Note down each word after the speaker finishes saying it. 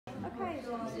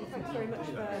thanks very much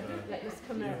for letting us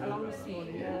come along this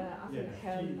morning.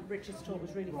 I think Richard's talk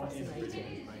was really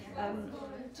fascinating.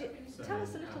 Tell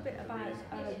us a little bit about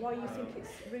why you think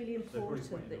it's really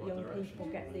important that young people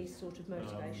get these sort of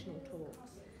motivational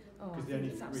talks. Oh, I think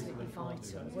it's absolutely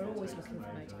vital. We're always looking for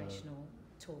motivational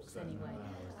talks anyway.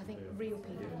 I think real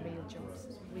people and real jobs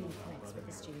really connects with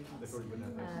the students.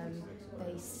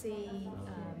 They see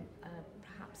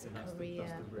perhaps a career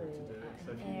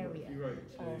or an area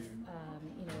of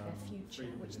their future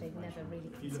which they've never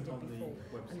really considered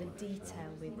before, and the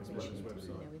detail with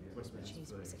which he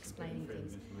was explaining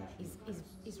things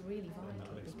is really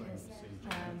vital, because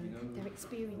their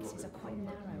experiences are quite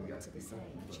narrow up to this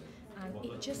age, and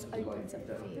it just opens up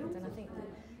the field. And I think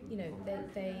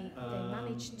that they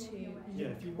manage to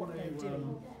link what they're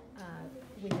doing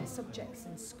with their subjects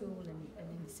in school and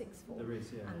in the sixth form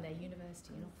and their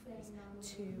university and offers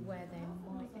to where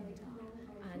they might end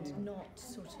up, and not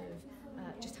sort of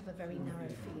just have a very narrow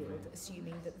field,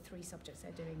 assuming that the three subjects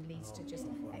they're doing leads to just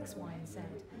X, Y and Z.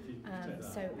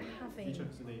 So having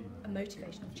a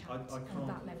motivational chat at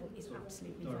that level is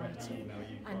absolutely vital,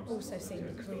 and also seeing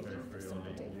the career path of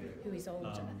somebody who is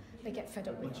older. They get fed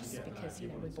up with us because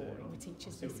we're boring with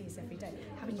teachers, they see us every day.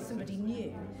 Having somebody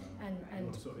new and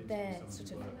their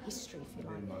sort of history, if you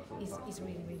like, is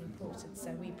really, really important.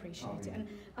 So we appreciate it, and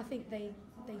I think they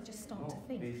just start to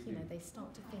think, they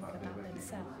start to think about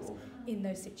themselves in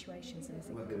those situations. And I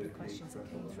think a couple of questions that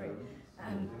came through.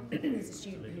 There's a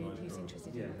student who's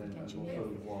interested in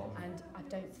engineering, and I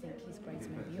don't think his grades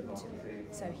may be up to it.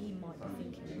 So he might be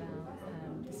thinking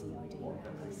about the CID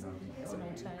as an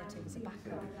alternative, as a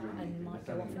backup, and might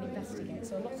go off and investigate.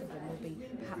 So a lot of them will be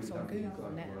perhaps on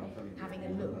Google now, having a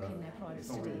look in their private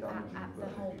study at the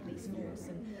whole police force,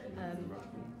 and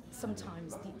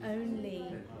sometimes the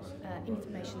only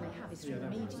information they have is through the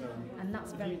media, and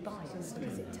that's very biased,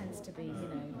 because it tends to be,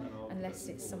 unless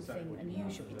it's something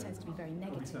unusual, it tends to be very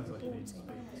negative reporting.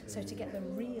 So to get the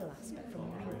real aspect